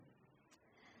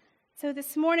So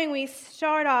this morning we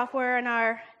start off, we're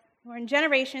in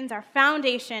Generations, our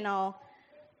foundational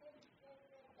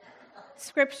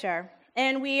scripture.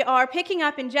 And we are picking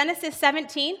up in Genesis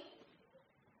 17,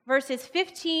 verses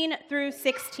 15 through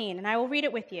 16. And I will read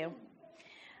it with you.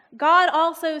 God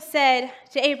also said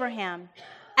to Abraham,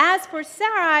 "As for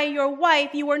Sarai, your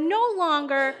wife, you are no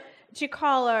longer to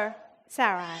call her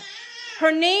Sarai.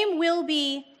 Her name will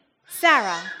be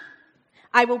Sarah.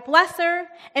 I will bless her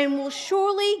and will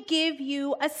surely give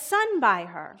you a son by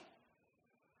her.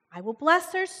 I will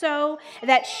bless her so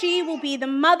that she will be the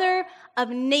mother of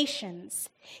nations.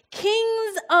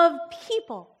 Kings of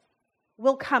people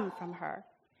will come from her."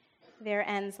 There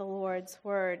ends the Lord's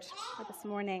word for this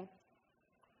morning.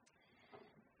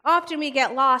 Often we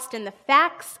get lost in the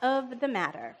facts of the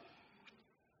matter.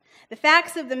 The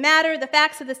facts of the matter, the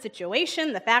facts of the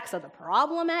situation, the facts of the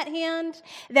problem at hand,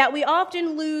 that we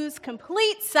often lose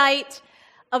complete sight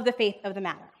of the faith of the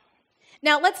matter.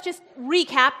 Now, let's just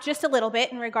recap just a little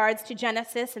bit in regards to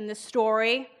Genesis and the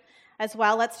story as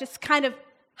well. Let's just kind of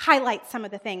highlight some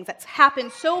of the things that's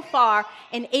happened so far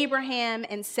in Abraham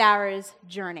and Sarah's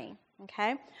journey,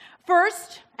 okay?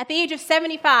 First, at the age of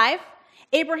 75,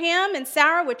 Abraham and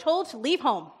Sarah were told to leave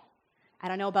home. I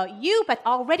don't know about you, but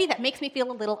already that makes me feel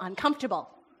a little uncomfortable.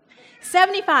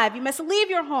 75, you must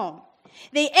leave your home.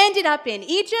 They ended up in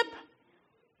Egypt,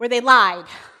 where they lied.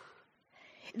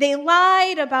 They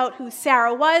lied about who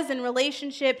Sarah was in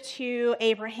relationship to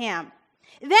Abraham.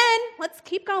 Then, let's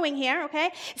keep going here,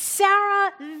 okay?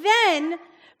 Sarah then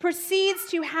proceeds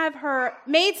to have her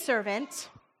maidservant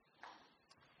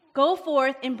go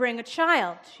forth and bring a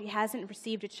child. She hasn't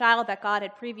received a child that God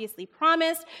had previously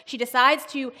promised. She decides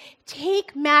to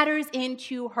take matters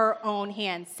into her own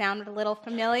hands. Sound a little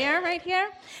familiar right here?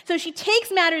 So she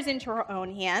takes matters into her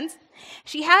own hands.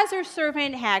 She has her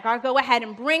servant Hagar go ahead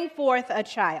and bring forth a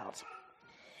child.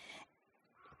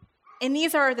 And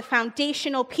these are the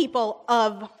foundational people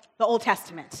of the Old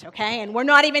Testament, okay? And we're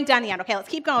not even done yet. Okay, let's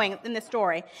keep going in the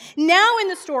story. Now in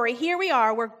the story, here we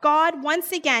are where God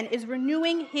once again is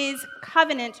renewing his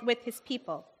covenant with his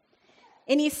people.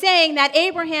 And he's saying that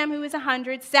Abraham, who is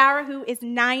 100, Sarah, who is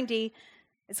 90,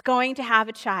 is going to have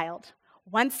a child.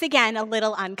 Once again, a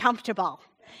little uncomfortable.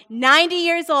 90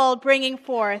 years old, bringing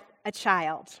forth a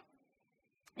child.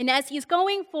 And as he's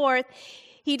going forth,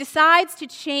 he decides to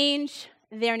change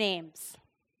their names.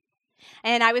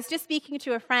 And I was just speaking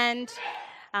to a friend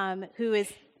who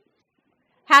is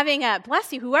having a,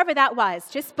 bless you, whoever that was,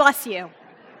 just bless you.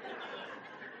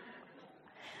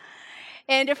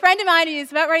 And a friend of mine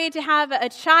who's about ready to have a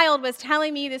child was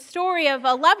telling me the story of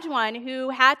a loved one who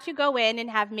had to go in and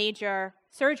have major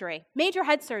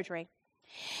head surgery.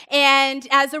 And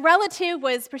as a relative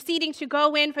was proceeding to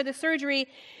go in for the surgery,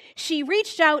 she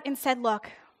reached out and said,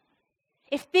 "Look,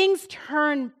 if things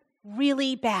turn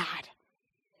really bad,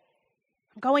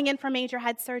 I'm going in for major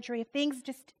head surgery, if things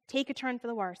just take a turn for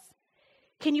the worse,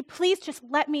 can you please just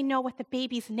let me know what the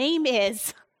baby's name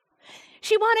is?"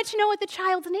 She wanted to know what the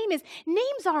child's name is.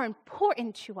 Names are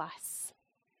important to us.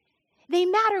 They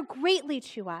matter greatly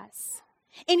to us.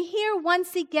 And here,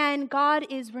 once again, God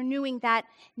is renewing that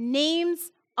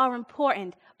names are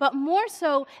important, but more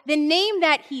so the name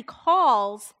that he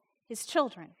calls his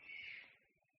children.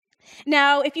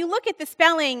 Now, if you look at the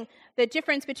spelling, the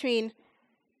difference between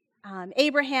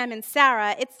Abraham and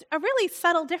Sarah, it's a really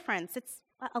subtle difference. It's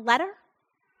a letter.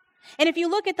 And if you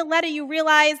look at the letter, you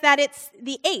realize that it's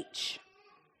the H.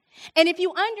 And if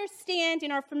you understand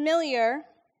and are familiar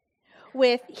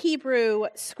with Hebrew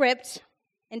script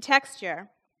and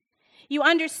texture, you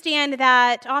understand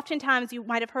that oftentimes you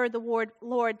might have heard the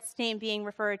Lord's name being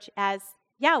referred to as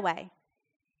Yahweh.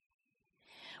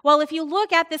 Well, if you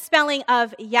look at the spelling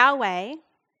of Yahweh,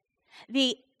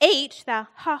 the H, the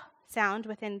ha sound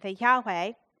within the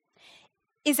Yahweh,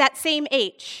 is that same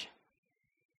H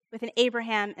within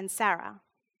Abraham and Sarah.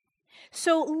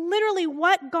 So literally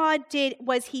what God did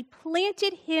was he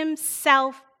planted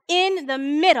himself in the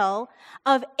middle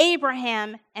of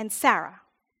Abraham and Sarah.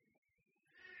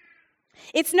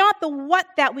 It's not the what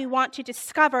that we want to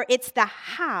discover, it's the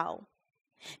how.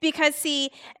 Because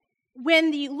see,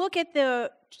 when you look at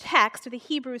the text of the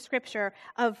Hebrew scripture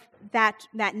of that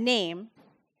name,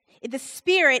 the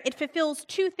Spirit, it fulfills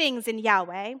two things in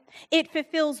Yahweh. It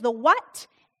fulfills the what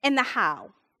and the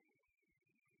how.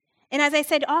 And as I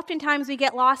said, oftentimes we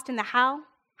get lost in the how.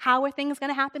 How are things going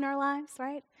to happen in our lives,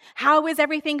 right? How is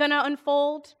everything going to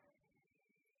unfold?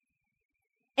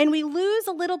 And we lose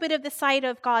a little bit of the sight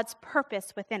of God's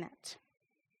purpose within it.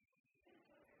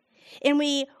 And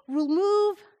we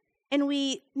remove and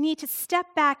we need to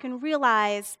step back and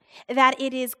realize that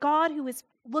it is God who is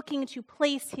looking to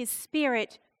place his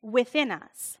Spirit within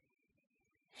us.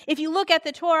 If you look at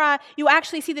the Torah, you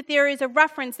actually see that there is a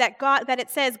reference that it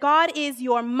says, God is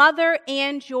your mother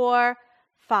and your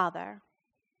father.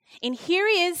 And here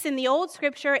he is in the old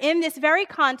scripture, in this very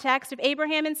context of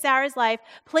Abraham and Sarah's life,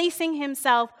 placing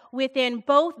himself within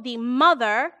both the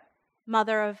mother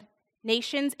of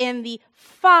nations, and the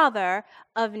father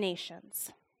of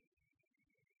nations.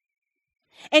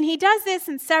 And he does this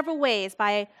in several ways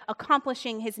by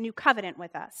accomplishing his new covenant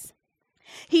with us.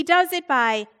 He does it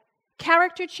by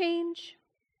character change,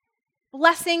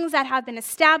 blessings that have been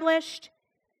established,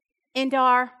 and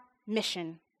our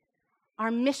mission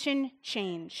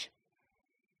change.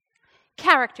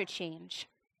 Character change.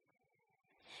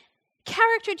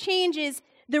 Character change is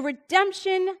the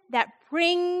redemption that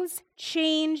brings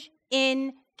change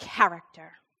in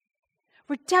character.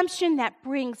 Redemption that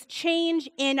brings change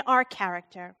in our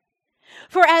character.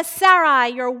 For as Sarai,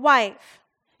 your wife,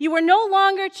 you are no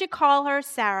longer to call her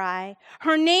Sarai.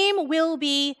 Her name will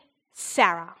be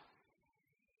Sarah.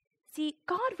 See,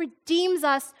 God redeems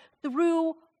us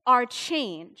through our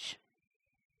change.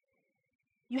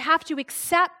 You have to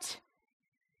accept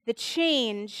the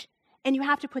change, and you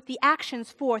have to put the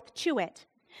actions forth to it.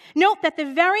 Note that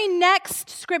the very next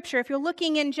scripture, if you're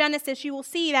looking in Genesis, you will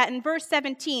see that in verse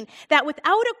 17, that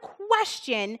without a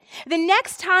question, the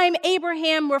next time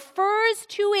Abraham refers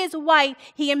to his wife,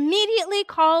 he immediately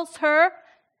calls her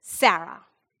Sarah.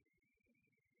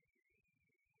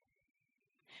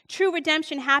 True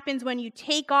redemption happens when you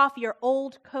take off your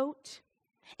old coat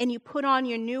and you put on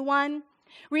your new one.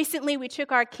 Recently, we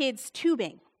took our kids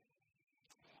tubing.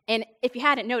 And if you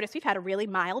hadn't noticed, we've had a really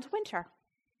mild winter.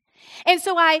 And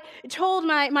so I told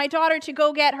my daughter to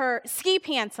go get her ski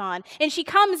pants on, and she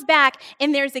comes back,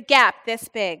 and there's a gap this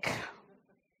big.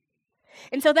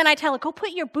 And so then I tell her, go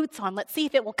put your boots on. Let's see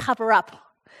if it will cover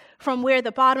up from where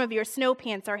the bottom of your snow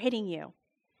pants are hitting you.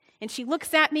 And she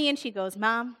looks at me, and she goes,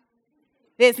 Mom,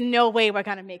 there's no way we're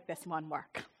going to make this one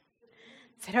work.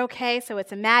 I said, okay, so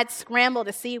it's a mad scramble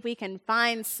to see if we can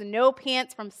find snow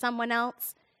pants from someone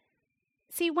else.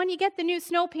 See, when you get the new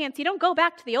snow pants, you don't go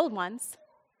back to the old ones.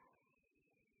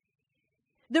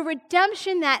 The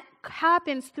redemption that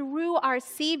happens through our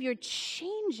Savior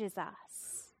changes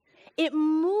us. It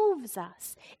moves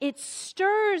us. It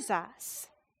stirs us.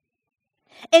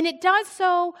 And it does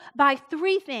so by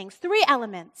three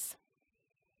elements.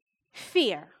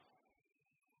 Fear.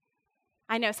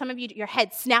 I know some of you, your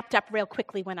head snapped up real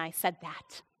quickly when I said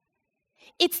that.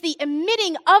 It's the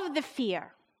emitting of the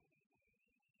fear.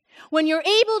 When you're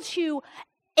able to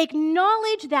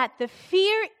acknowledge that the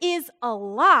fear is a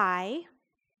lie,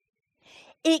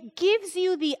 it gives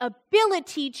you the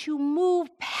ability to move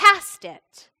past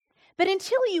it. But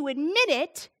until you admit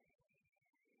it,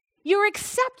 you're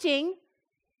accepting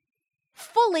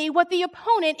fully what the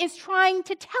opponent is trying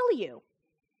to tell you.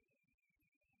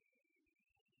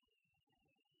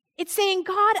 It's saying,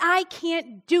 God, I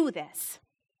can't do this.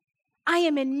 I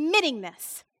am admitting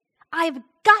this. I've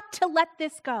got to let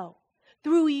this go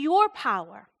through your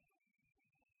power.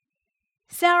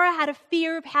 Sarah had a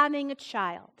fear of having a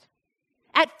child.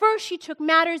 At first, she took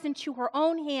matters into her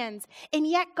own hands, and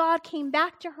yet God came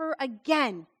back to her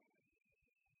again.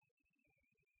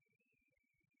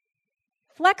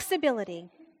 Flexibility.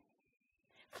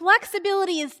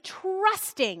 Flexibility is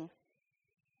trusting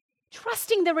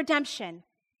the redemption.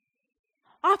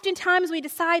 Oftentimes, we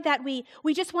decide that we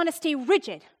just want to stay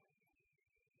rigid.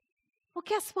 Well,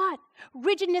 guess what?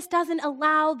 Rigidness doesn't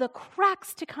allow the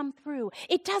cracks to come through.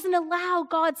 It doesn't allow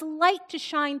God's light to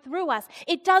shine through us.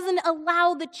 It doesn't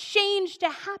allow the change to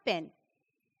happen.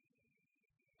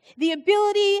 The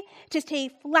ability to stay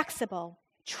flexible,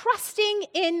 trusting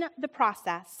in the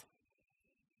process.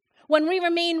 When we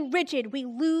remain rigid, we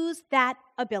lose that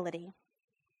ability.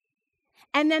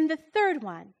 And then the third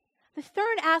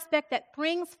aspect that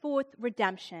brings forth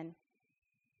redemption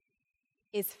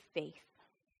is faith.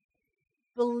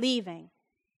 Believing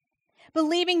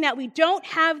that we don't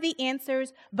have the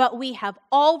answers, but we have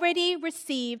already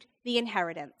received the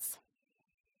inheritance.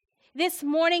 This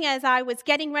morning, as I was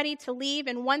getting ready to leave,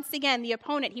 and once again, the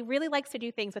opponent, he really likes to do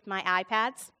things with my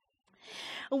iPads.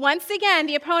 Once again,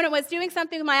 the opponent was doing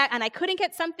something with and I couldn't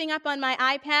get something up on my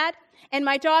iPad, and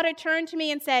my daughter turned to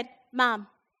me and said, Mom,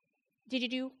 did you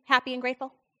do Happy and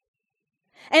Grateful?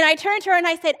 And I turned to her and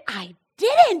I said, I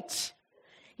didn't.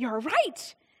 You're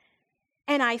right.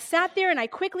 And I sat there and I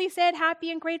quickly said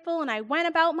Happy and Grateful, and I went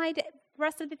about my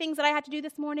rest of the things that I had to do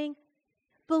this morning,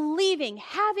 believing,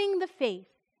 having the faith.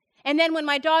 And then when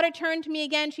my daughter turned to me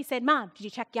again, she said, Mom, did you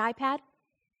check your iPad?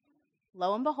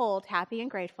 Lo and behold, Happy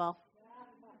and Grateful.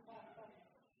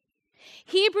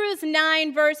 Hebrews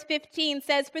 9, verse 15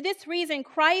 says, "For this reason,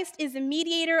 Christ is the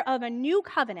mediator of a new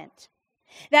covenant,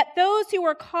 that those who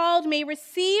are called may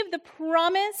receive the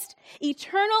promised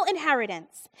eternal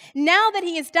inheritance, now that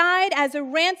he has died as a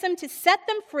ransom to set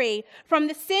them free from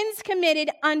the sins committed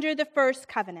under the first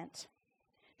covenant."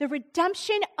 The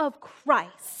redemption of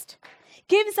Christ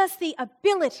gives us the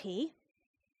ability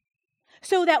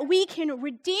so that we can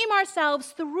redeem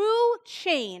ourselves through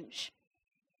change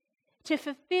to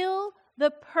fulfill the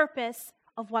purpose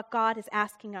of what God is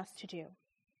asking us to do.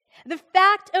 The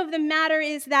fact of the matter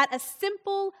is that a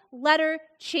simple letter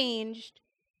changed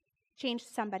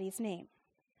somebody's name.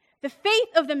 The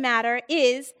faith of the matter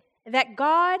is that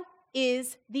God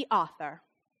is the author.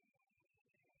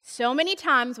 So many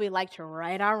times we like to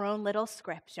write our own little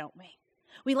script, don't we?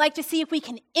 We like to see if we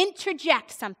can interject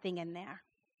something in there.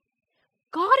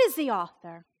 God is the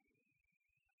author.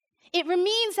 It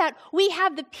means that we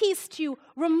have the peace to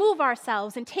remove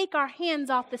ourselves and take our hands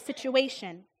off the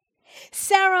situation.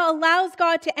 Sarah allows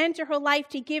God to enter her life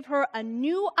to give her a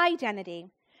new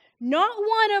identity, not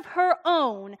one of her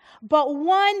own, but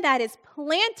one that is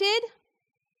planted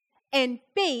and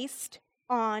based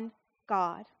on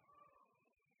God.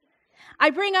 I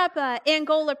bring up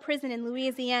Angola Prison in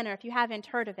Louisiana, if you haven't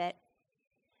heard of it.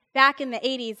 Back in the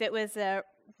 80s, it was a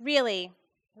really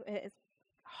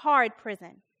hard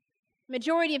prison.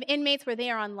 Majority of inmates were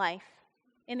there on life,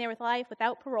 in there with life,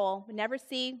 without parole, would never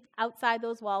see outside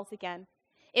those walls again.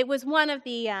 It was one of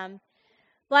the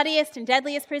bloodiest and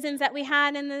deadliest prisons that we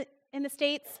had in the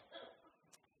States.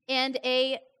 And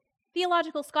a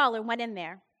theological scholar went in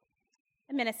there,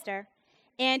 a minister,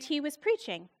 and he was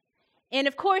preaching. And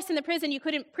of course, in the prison, you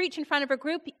couldn't preach in front of a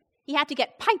group. He had to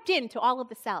get piped into all of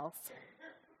the cells.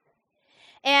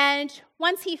 And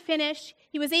once he finished,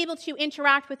 he was able to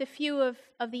interact with a few of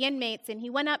the inmates, and he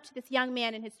went up to this young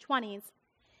man in his 20s,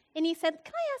 and he said,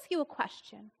 "Can I ask you a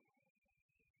question?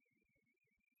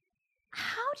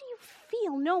 How do you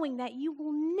feel knowing that you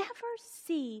will never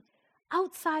see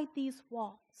outside these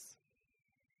walls?"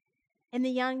 And the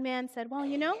young man said, "Well,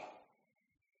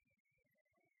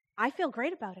 I feel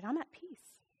great about it. I'm at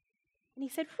peace." And he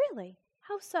said, "Really?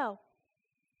 How so?"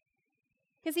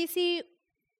 Because you see,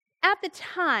 at the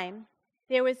time,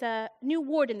 there was a new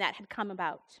warden that had come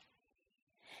about.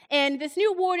 And this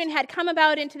new warden had come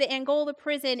about into the Angola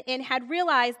prison and had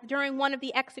realized during one of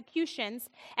the executions,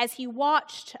 as he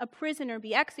watched a prisoner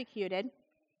be executed,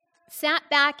 sat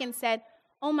back and said,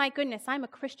 "Oh my goodness, I'm a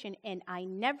Christian, and I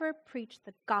never preached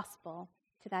the gospel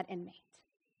to that inmate."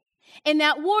 And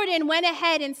that warden went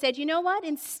ahead and said, "You know what?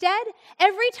 Instead,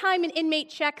 every time an inmate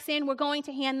checks in, we're going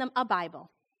to hand them a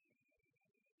Bible."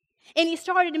 And he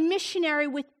started a missionary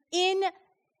within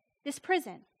this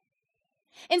prison.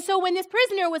 And so when this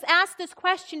prisoner was asked this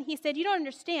question, he said, "You don't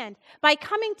understand. By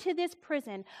coming to this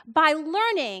prison, by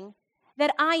learning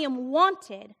that I am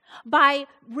wanted, by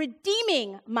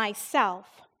redeeming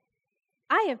myself,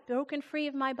 I have broken free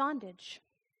of my bondage.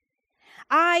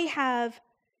 I have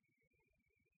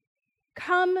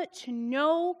come to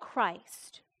know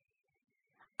Christ.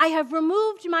 I have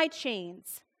removed my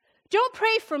chains. Don't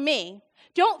pray for me.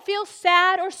 Don't feel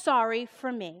sad or sorry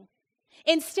for me.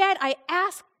 Instead, I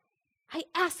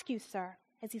ask you, sir,"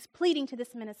 as he's pleading to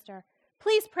this minister,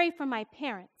 "please pray for my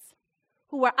parents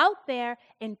who are out there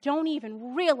and don't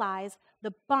even realize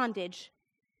the bondage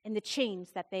and the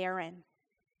chains that they are in."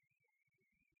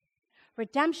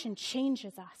 Redemption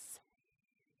changes us,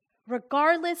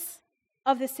 regardless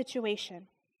of the situation.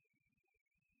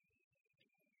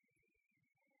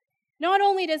 Not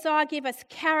only does God give us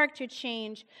character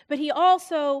change, but he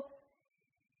also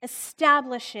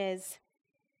establishes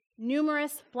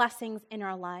numerous blessings in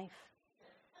our life.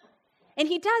 And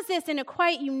he does this in a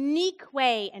quite unique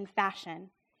way and fashion.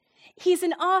 He's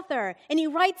an author, and he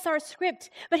writes our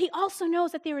script, but he also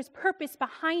knows that there is purpose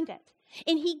behind it.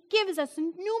 And he gives us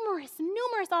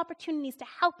numerous opportunities to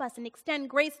help us and extend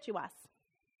grace to us.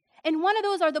 And one of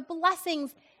those are the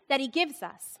blessings that he gives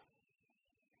us.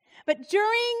 But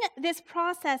during this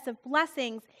process of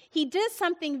blessings, he does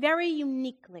something very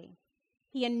uniquely.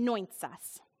 He anoints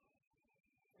us.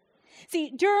 See,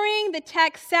 during the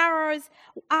text, Sarah's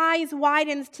eyes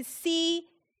widens to see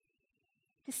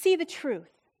the truth.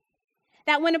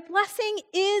 That when a blessing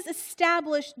is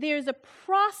established, there's a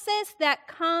process that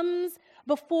comes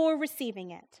before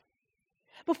receiving it.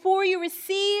 Before you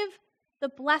receive the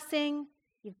blessing,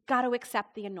 you've got to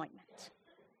accept the anointment.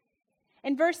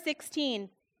 In verse 16,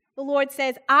 the Lord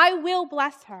says, "I will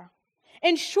bless her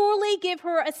and surely give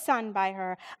her a son by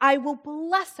her. I will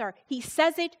bless her." He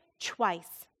says it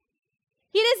twice.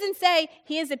 He doesn't say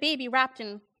he is a baby wrapped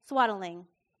in swaddling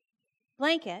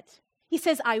blanket. He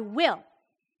says, I will.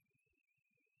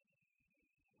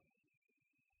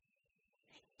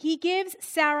 He gives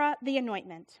Sarah the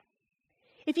anointment.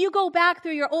 If you go back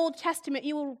through your Old Testament,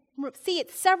 you will see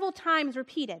it several times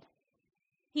repeated.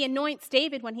 He anoints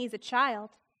David when he's a child.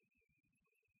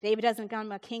 David doesn't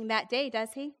become a king that day,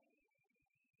 does he?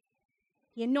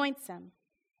 He anoints him.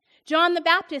 John the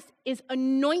Baptist is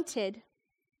anointed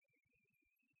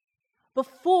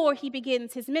before he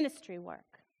begins his ministry work.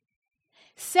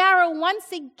 Sarah,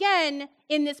 once again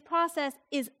in this process,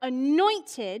 is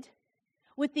anointed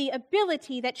with the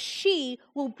ability that she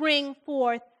will bring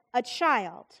forth a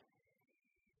child.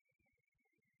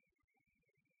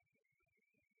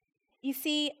 You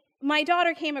see, my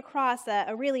daughter came across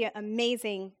a really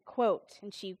amazing quote,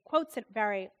 and she quotes it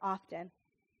very often.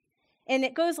 And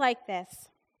it goes like this: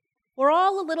 we're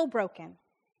all a little broken,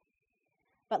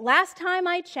 but last time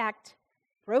I checked,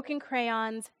 broken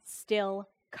crayons still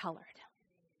colored.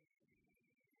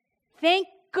 Thank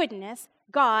goodness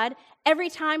God, every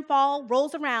time fall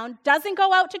rolls around, doesn't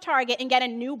go out to Target and get a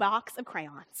new box of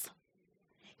crayons.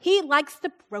 He likes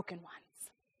the broken ones.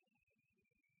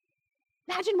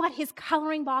 Imagine what his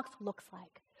coloring box looks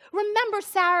like. Remember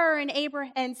Sarah and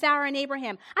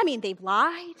Abraham. I mean, they've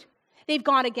lied. They've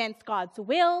gone against God's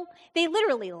will. They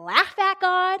literally laugh at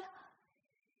God.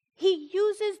 He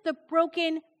uses the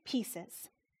broken pieces.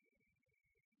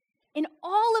 In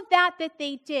all of that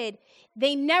they did,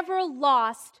 they never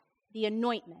lost the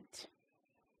anointment.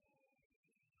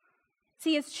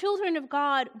 See, as children of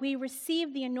God, we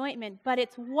receive the anointment, but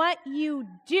it's what you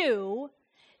do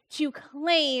to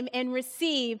claim and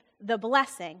receive the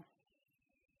blessing.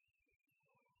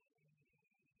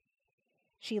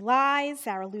 She lies,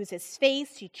 Sarah loses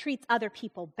face, she treats other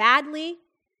people badly,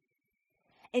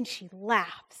 and she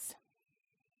laughs.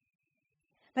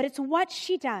 But it's what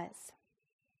she does.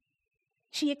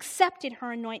 She accepted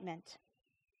her anointment.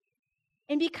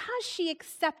 And because she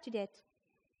accepted it,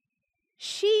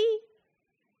 she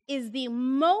is the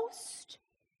most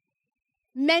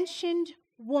mentioned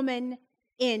woman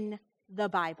in the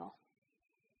Bible.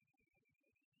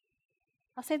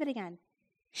 I'll say that again.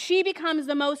 She becomes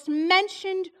the most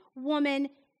mentioned woman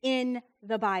in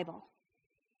the Bible.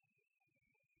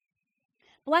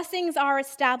 Blessings are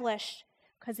established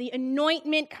because the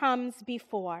anointment comes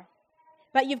before.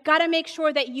 But you've got to make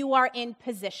sure that you are in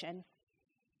position.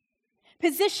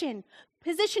 Position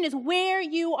is where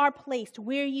you are placed,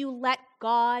 where you let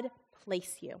God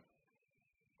place you.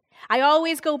 I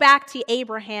always go back to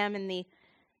Abraham in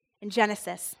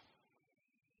Genesis.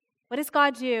 What does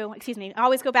God do? I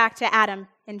always go back to Adam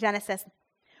in Genesis.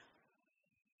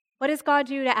 What does God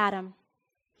do to Adam?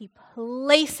 He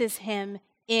places him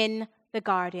in the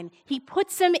garden. He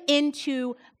puts him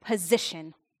into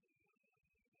position.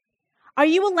 Are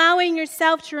you allowing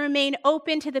yourself to remain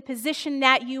open to the position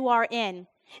that you are in?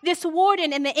 This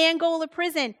warden in the Angola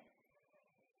prison,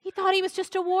 he thought he was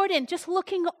just a warden, just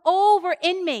looking over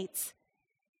inmates.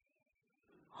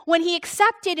 When he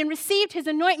accepted and received his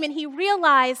anointment, he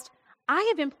realized, I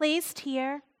have been placed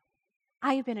here,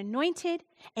 I have been anointed,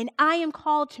 and I am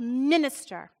called to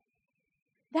minister.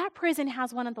 That prison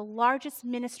has one of the largest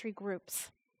ministry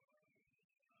groups.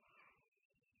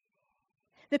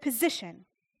 The position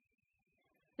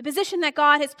that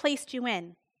God has placed you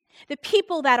in, the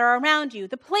people that are around you,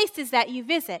 the places that you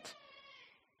visit.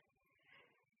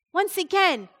 Once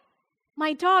again,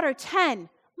 my daughter, 10,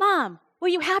 Mom, were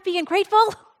you happy and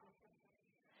grateful?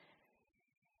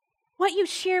 What you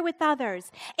share with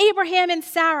others. Abraham and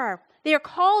Sarah, they are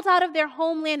called out of their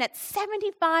homeland at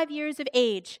 75 years of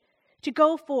age to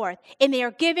go forth, and they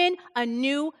are given a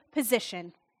new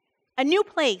position, a new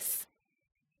place.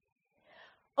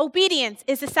 Obedience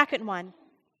is the second one.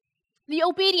 The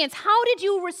obedience, how did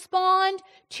you respond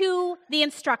to the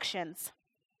instructions?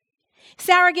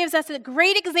 Sarah gives us a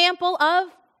great example of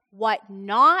what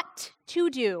not to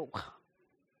do.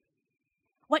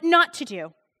 What not to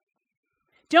do.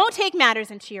 Don't take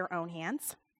matters into your own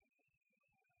hands.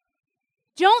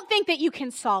 Don't think that you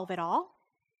can solve it all.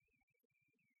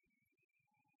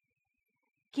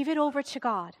 Give it over to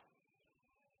God.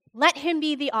 Let him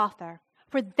be the author,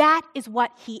 for that is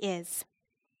what he is.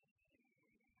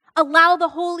 Allow the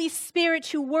Holy Spirit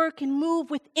to work and move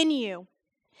within you.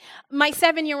 My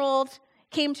 7-year-old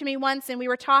came to me once and we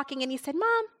were talking and he said,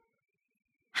 Mom,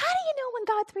 how do you know when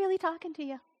God's really talking to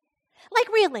you? Like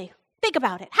really, think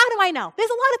about it. How do I know? There's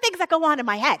a lot of things that go on in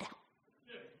my head.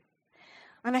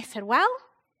 And I said, well,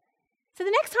 so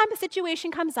the next time a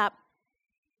situation comes up,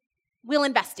 we'll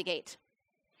investigate.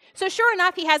 So sure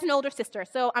enough, he has an older sister.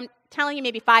 So I'm telling you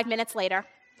maybe 5 minutes later,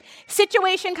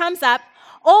 situation comes up.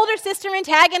 Older sister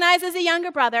antagonizes a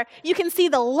younger brother. You can see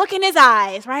the look in his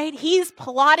eyes, right? He's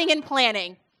plotting and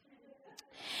planning.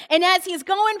 And as he's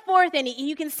going forth, and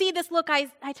you can see this look, I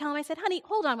tell him, I said, honey,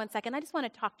 hold on one second. I just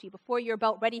want to talk to you before you're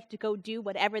about ready to go do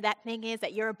whatever that thing is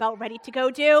that you're about ready to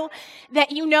go do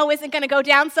that you know isn't going to go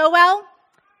down so well.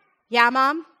 Yeah,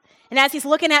 Mom? And as he's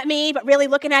looking at me, but really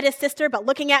looking at his sister, but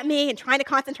looking at me and trying to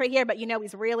concentrate here, but you know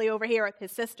he's really over here with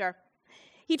his sister.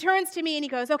 He turns to me and he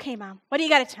goes, okay, Mom, what do you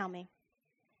got to tell me?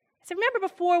 I said, remember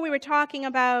before we were talking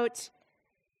about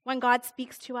when God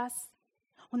speaks to us?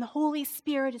 When the Holy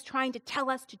Spirit is trying to tell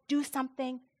us to do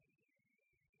something?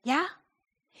 Yeah?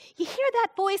 You hear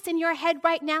that voice in your head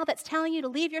right now that's telling you to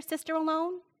leave your sister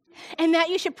alone? And that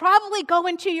you should probably go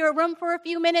into your room for a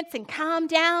few minutes and calm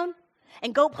down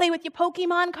and go play with your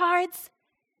Pokemon cards?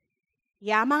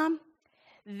 Yeah, Mom?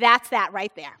 That's that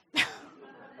right there.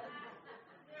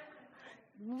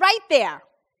 Right there.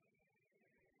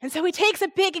 And so he takes a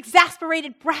big,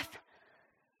 exasperated breath.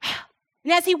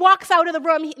 And as he walks out of the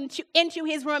room, into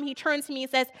his room, he turns to me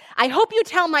and says, I hope you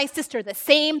tell my sister the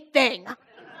same thing.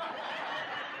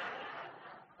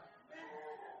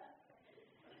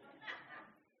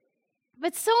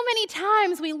 But so many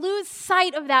times we lose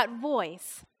sight of that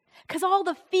voice because all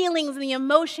the feelings and the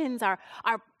emotions are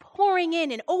pouring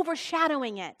in and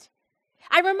overshadowing it.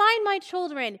 I remind my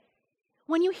children,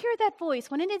 when you hear that voice,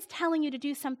 when it is telling you to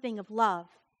do something of love,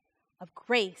 of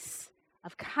grace,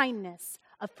 of kindness,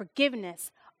 of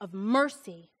forgiveness, of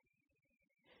mercy,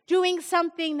 doing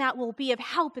something that will be of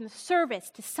help and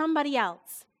service to somebody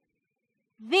else,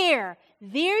 there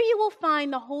you will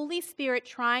find the Holy Spirit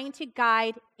trying to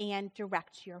guide and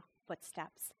direct your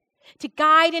footsteps, to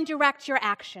guide and direct your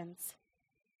actions.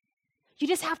 You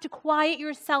just have to quiet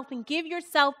yourself and give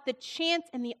yourself the chance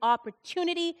and the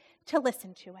opportunity to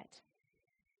listen to it.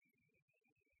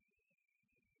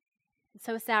 And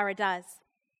so Sarah does.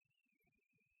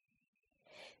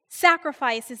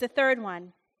 Sacrifice is the third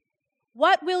one.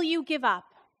 What will you give up?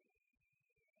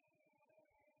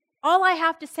 All I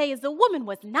have to say is the woman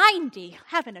was 90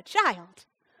 having a child.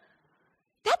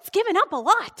 That's giving up a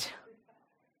lot.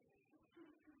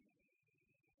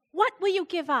 What will you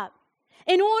give up?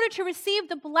 In order to receive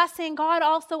the blessing, God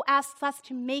also asks us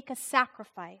to make a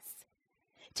sacrifice,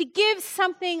 to give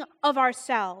something of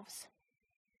ourselves.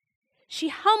 She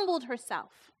humbled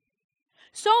herself,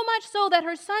 so much so that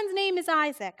her son's name is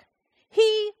Isaac.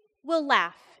 He will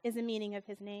laugh is the meaning of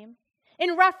his name,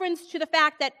 in reference to the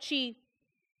fact that she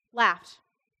laughed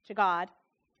to God.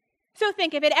 So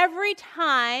think of it, every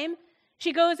time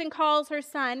she goes and calls her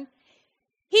son,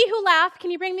 he who laughed,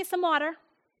 can you bring me some water?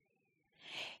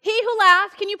 He who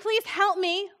laughed, can you please help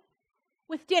me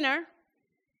with dinner?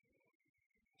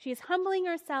 She is humbling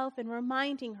herself and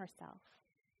reminding herself.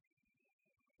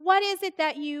 What is it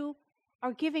that you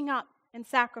are giving up in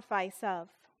sacrifice of?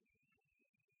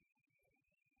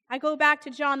 I go back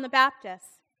to John the Baptist.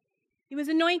 He was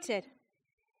anointed.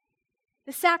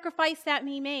 The sacrifice that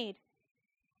he made.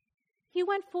 He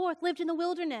went forth, lived in the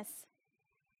wilderness.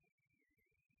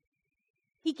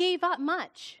 He gave up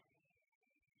much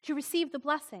to receive the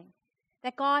blessing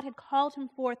that God had called him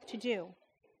forth to do.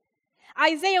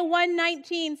 Isaiah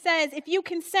 1:19 says, if you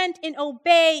consent and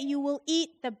obey, you will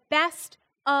eat the best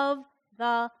of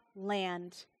the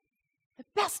land. The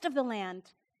best of the land.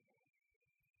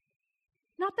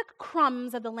 Not the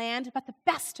crumbs of the land, but the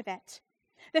best of it.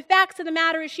 The facts of the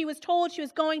matter is she was told she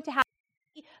was going to have,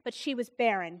 but she was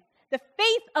barren. The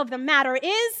faith of the matter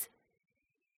is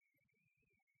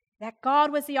that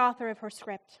God was the author of her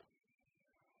script.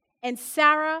 And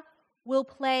Sarah will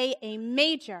play a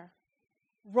major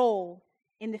role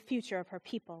in the future of her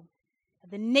people, of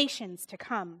the nations to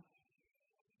come.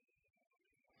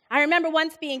 I remember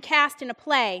once being cast in a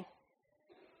play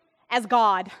as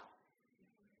God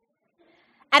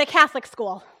at a Catholic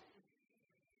school.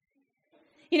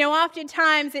 You know,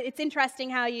 oftentimes it's interesting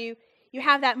how you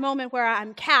have that moment where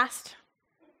I'm cast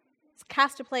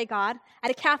to play God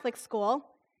at a Catholic school.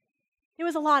 There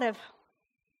was a lot of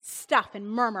stuff and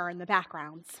murmur in the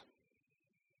backgrounds.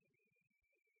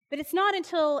 But it's not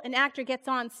until an actor gets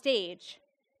on stage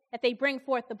that they bring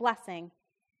forth the blessing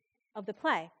of the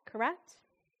play, correct?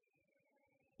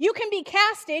 You can be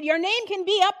casted, your name can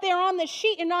be up there on the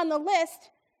sheet and on the list.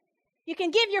 You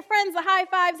can give your friends the high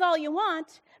fives all you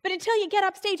want, but until you get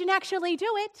up stage and actually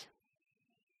do it,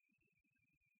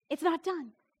 it's not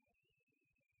done.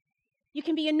 You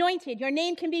can be anointed. Your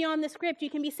name can be on the script. You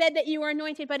can be said that you are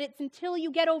anointed, but it's until you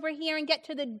get over here and get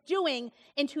to the doing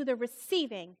and to the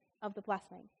receiving of the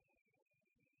blessing.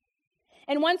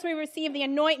 And once we receive the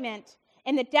anointment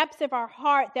in the depths of our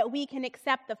heart, that we can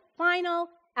accept the final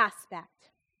aspect.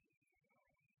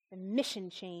 the mission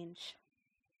change.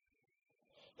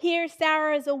 Here,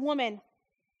 Sarah is a woman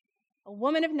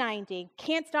of 90.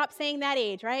 Can't stop saying that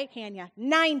age, right? Can you?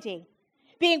 90.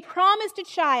 Being promised a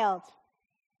child,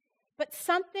 but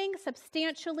something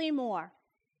substantially more.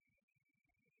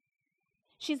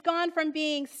 She's gone from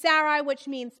being Sarai, which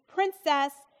means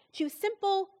princess, to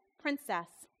simple princess.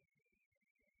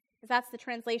 Because that's the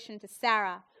translation to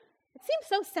Sarah. It seems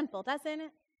so simple, doesn't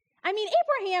it? I mean,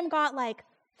 Abraham got like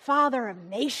father of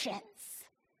nations.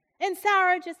 And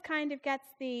Sarah just kind of gets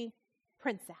the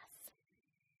princess.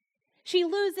 She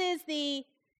loses the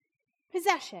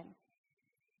possession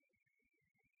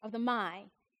of the my.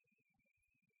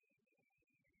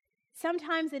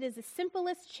 Sometimes it is the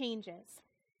simplest changes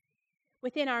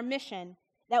within our mission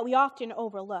that we often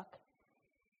overlook.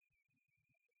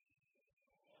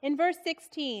 In verse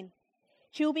 16,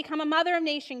 she will become a mother of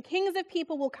nations. Kings of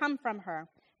people will come from her.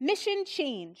 Mission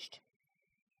changed.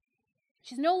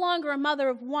 She's no longer a mother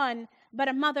of one, but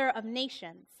a mother of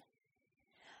nations.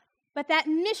 But that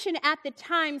mission at the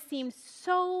time seemed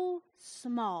so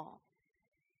small.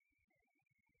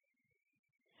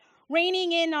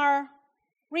 Realigning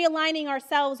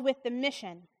ourselves with the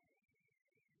mission.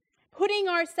 Putting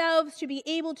ourselves to be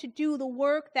able to do the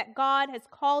work that God has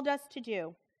called us to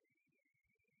do.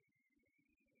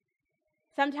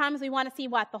 Sometimes we want to see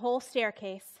what? The whole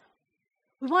staircase.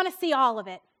 We want to see all of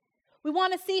it. We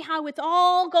want to see how it's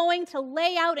all going to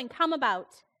lay out and come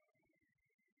about.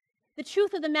 The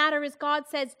truth of the matter is God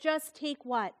says just take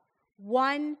what?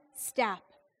 One step.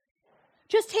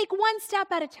 Just take one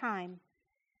step at a time.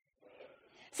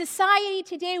 Society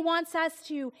today wants us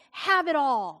to have it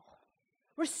all.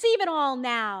 Receive it all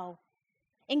now.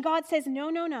 And God says,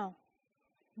 no.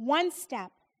 One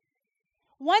step.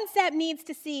 One step needs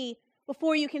to see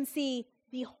before you can see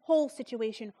the whole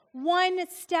situation. One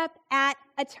step at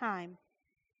a time.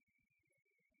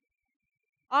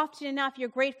 Often enough, you're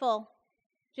grateful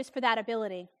just for that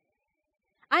ability.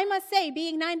 I must say,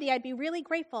 being 90, I'd be really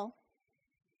grateful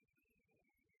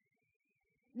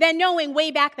than knowing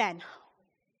way back then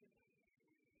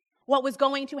what was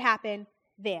going to happen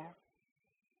there.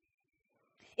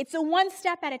 It's a one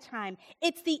step at a time.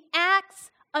 It's the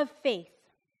acts of faith.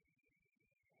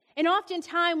 And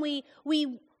oftentimes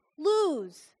we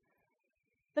lose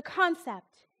the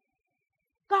concept.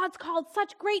 God's called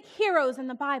such great heroes in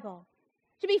the Bible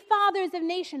to be fathers of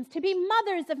nations, to be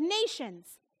mothers of nations.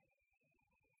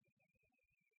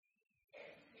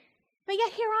 But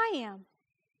yet here I am.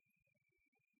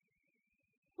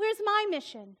 Where's my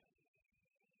mission?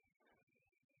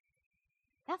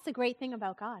 That's the great thing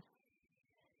about God.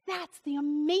 That's the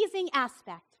amazing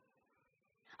aspect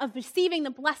of receiving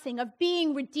the blessing of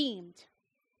being redeemed.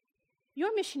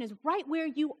 Your mission is right where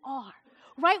you are,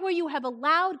 right where you have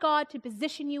allowed God to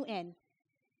position you in,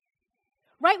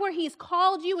 right where He's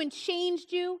called you and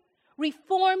changed you,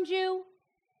 reformed you.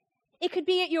 It could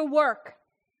be at your work.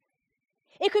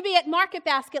 It could be at Market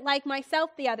Basket like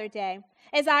myself the other day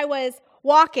as I was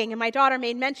walking, and my daughter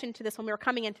made mention to this when we were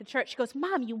coming into church. She goes,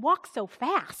 "Mom, you walk so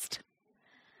fast."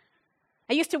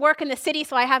 I used to work in the city,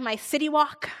 so I have my city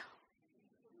walk,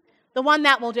 the one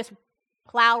that will just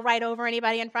plow right over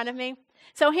anybody in front of me.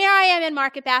 So here I am in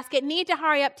Market Basket, need to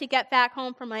hurry up to get back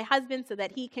home from my husband so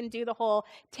that he can do the whole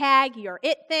tag, you're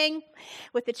it thing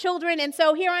with the children. And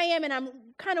so here I am, and I'm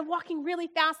kind of walking really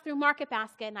fast through Market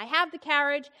Basket, and I have the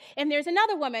carriage, and there's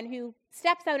another woman who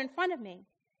steps out in front of me.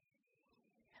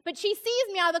 But she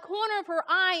sees me out of the corner of her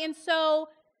eye, and so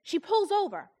she pulls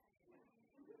over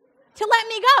to let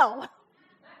me go. That's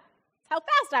how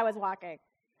fast I was walking.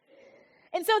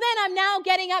 And so then I'm now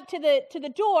getting up to the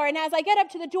door, and as I get up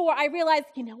to the door, I realize,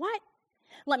 you know what?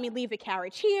 Let me leave the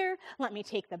carriage here. Let me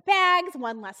take the bags.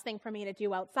 One less thing for me to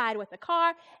do outside with the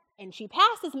car. And she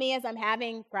passes me as I'm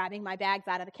grabbing my bags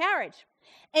out of the carriage.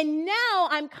 And now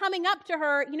I'm coming up to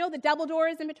her, you know the double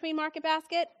doors in between Market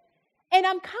Basket? And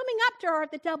I'm coming up to her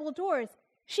at the double doors.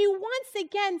 She once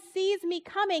again sees me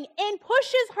coming and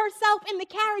pushes herself in the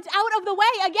carriage out of the way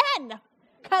again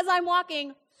because I'm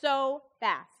walking so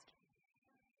fast.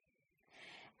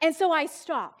 And so I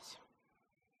stopped.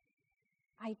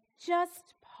 I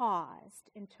just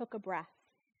paused and took a breath.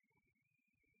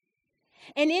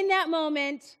 And in that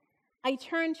moment, I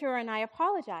turned to her and I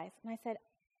apologized. And I said,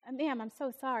 "Ma'am, I'm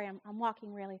so sorry. I'm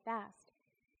walking really fast."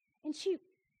 And she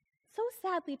so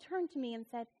sadly turned to me and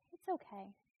said, "It's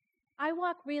okay. I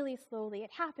walk really slowly.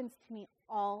 It happens to me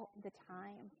all the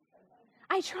time.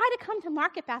 I try to come to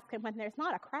Market Basket when there's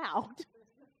not a crowd."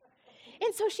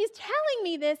 And so she's telling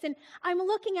me this, and I'm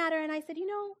looking at her, and I said,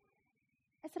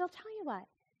 I'll tell you what.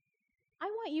 I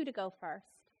want you to go first.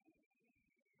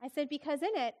 I said, because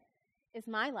in it is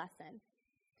my lesson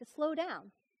to slow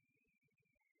down.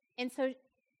 And so,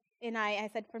 I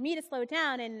said, for me to slow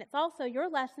down, and it's also your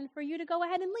lesson for you to go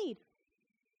ahead and lead.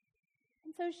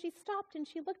 And so she stopped and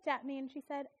she looked at me and she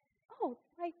said, oh,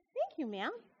 thank you,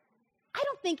 ma'am. I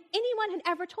don't think anyone had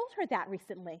ever told her that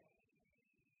recently.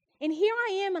 And here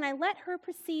I am, and I let her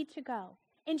proceed to go.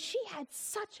 And she had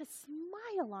such a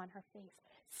smile on her face,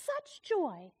 such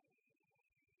joy.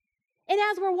 And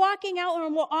as we're walking out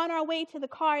and we're on our way to the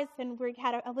cars and we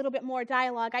had a little bit more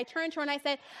dialogue, I turned to her and I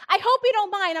said, I hope you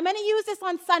don't mind. I'm going to use this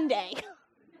on Sunday.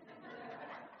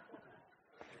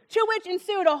 To which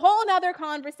ensued a whole other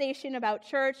conversation about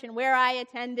church and where I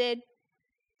attended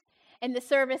and the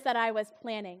service that I was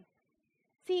planning.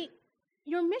 See,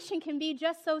 your mission can be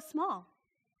just so small.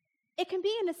 It can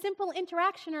be in a simple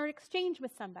interaction or exchange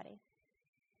with somebody.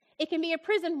 It can be a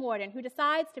prison warden who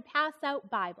decides to pass out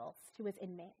Bibles to his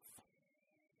inmates.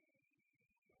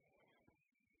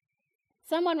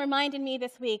 Someone reminded me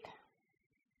this week,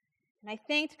 and I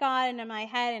thanked God in my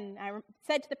head, and I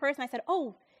said to the person, I said,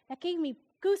 oh, that gave me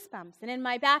goosebumps. And in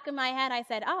my back of my head, I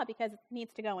said, because it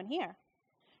needs to go in here.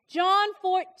 John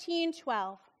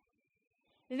 14:12.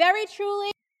 Very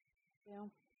truly,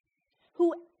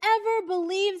 whoever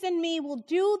believes in me will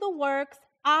do the works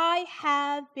I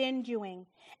have been doing,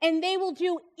 and they will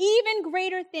do even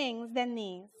greater things than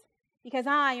these, because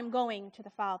I am going to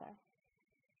the Father.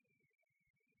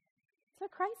 That's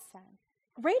what Christ said.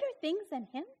 Greater things than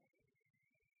him?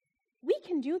 We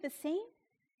can do the same?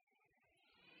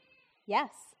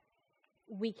 Yes,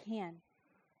 we can.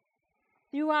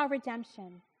 Through our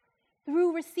redemption,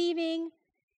 through receiving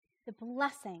the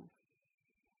blessing,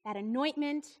 that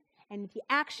anointment and the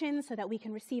action so that we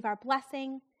can receive our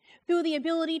blessing, through the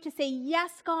ability to say,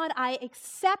 yes, God, I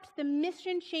accept the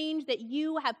mission change that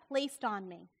you have placed on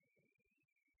me.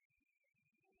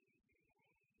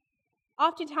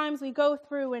 Oftentimes we go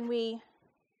through and we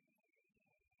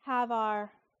have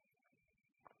our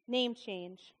name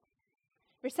change.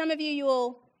 For some of you, you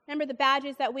will remember the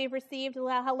badges that we've received.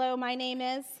 Hello, my name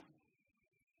is.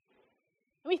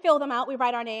 We fill them out. We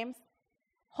write our names.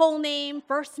 Whole name,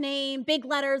 first name, big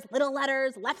letters, little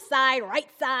letters, left side, right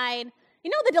side. You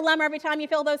know the dilemma every time you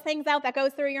fill those things out that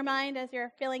goes through your mind as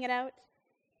you're filling it out?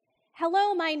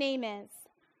 Hello, my name is.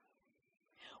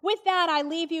 With that, I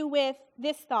leave you with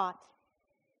this thought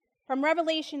from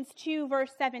Revelations 2,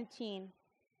 verse 17.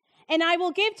 And I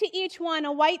will give to each one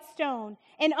a white stone,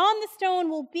 and on the stone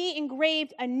will be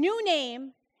engraved a new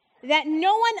name that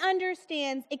no one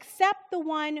understands except the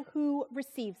one who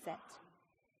receives it.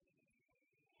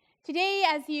 Today,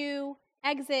 as you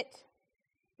exit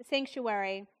the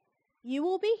sanctuary, you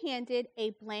will be handed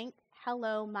a blank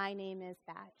 "Hello, my name is"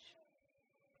 badge.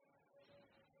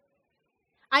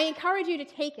 I encourage you to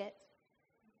take it,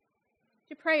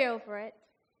 to pray over it,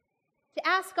 to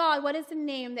ask God what is the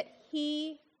name that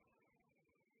he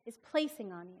is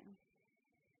placing on you.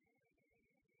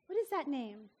 What is that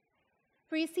name?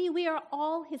 For you see, we are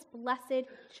all his blessed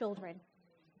children.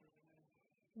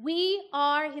 We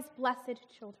are his blessed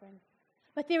children.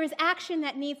 But there is action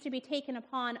that needs to be taken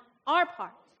upon our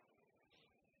part.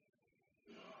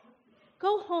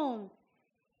 Go home.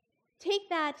 Take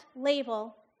that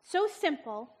label, so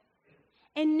simple,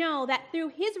 and know that through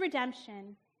his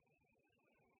redemption,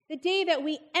 the day that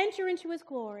we enter into his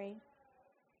glory,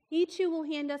 he too will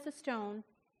hand us a stone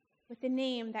with the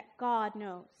name that God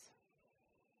knows.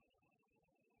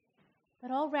 But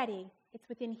already, it's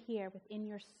within here, within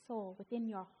your soul, within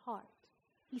your heart.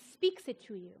 He speaks it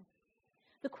to you.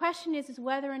 The question is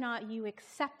whether or not you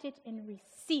accept it and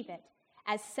receive it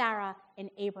as Sarah and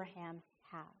Abraham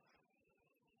have.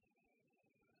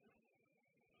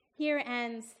 Here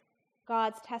ends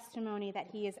God's testimony that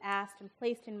he has asked and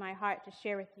placed in my heart to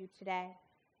share with you today.